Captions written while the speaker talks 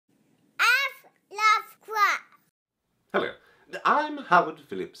I'm Howard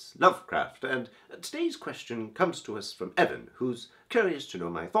Phillips Lovecraft, and today's question comes to us from Evan, who's curious to know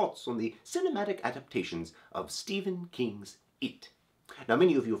my thoughts on the cinematic adaptations of Stephen King's It. Now,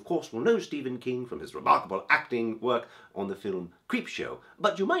 many of you, of course, will know Stephen King from his remarkable acting work on the film Creepshow,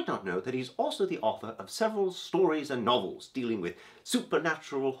 but you might not know that he's also the author of several stories and novels dealing with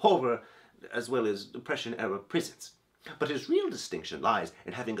supernatural horror as well as Depression-era prisons. But his real distinction lies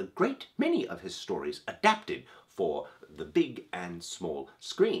in having a great many of his stories adapted for the big and small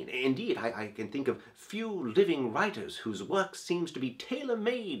screen. Indeed, I can think of few living writers whose work seems to be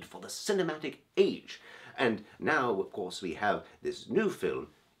tailor-made for the cinematic age. And now, of course, we have this new film,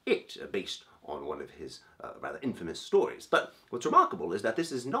 It, based on one of his rather infamous stories. But what's remarkable is that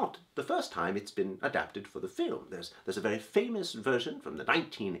this is not the first time it's been adapted for the film. There's a very famous version from the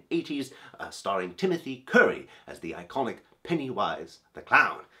 1980s starring Timothy Curry as the iconic Pennywise the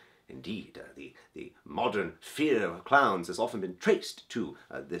Clown. Indeed, the modern fear of clowns has often been traced to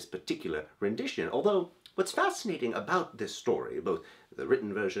this particular rendition. Although, what's fascinating about this story, both the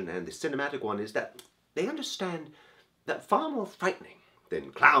written version and the cinematic one, is that they understand that far more frightening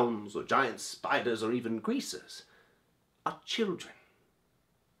than clowns or giant spiders or even greasers are children,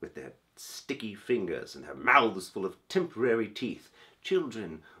 with their sticky fingers and their mouths full of temporary teeth.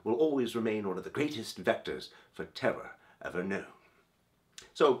 Children will always remain one of the greatest vectors for terror ever known.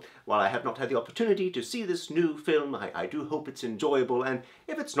 So, while I have not had the opportunity to see this new film, I do hope it's enjoyable, and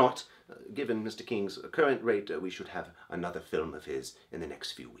if it's not, given Mr. King's current rate, we should have another film of his in the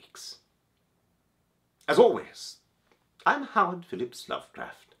next few weeks. As always, I'm Howard Phillips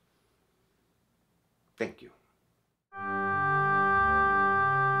Lovecraft. Thank you.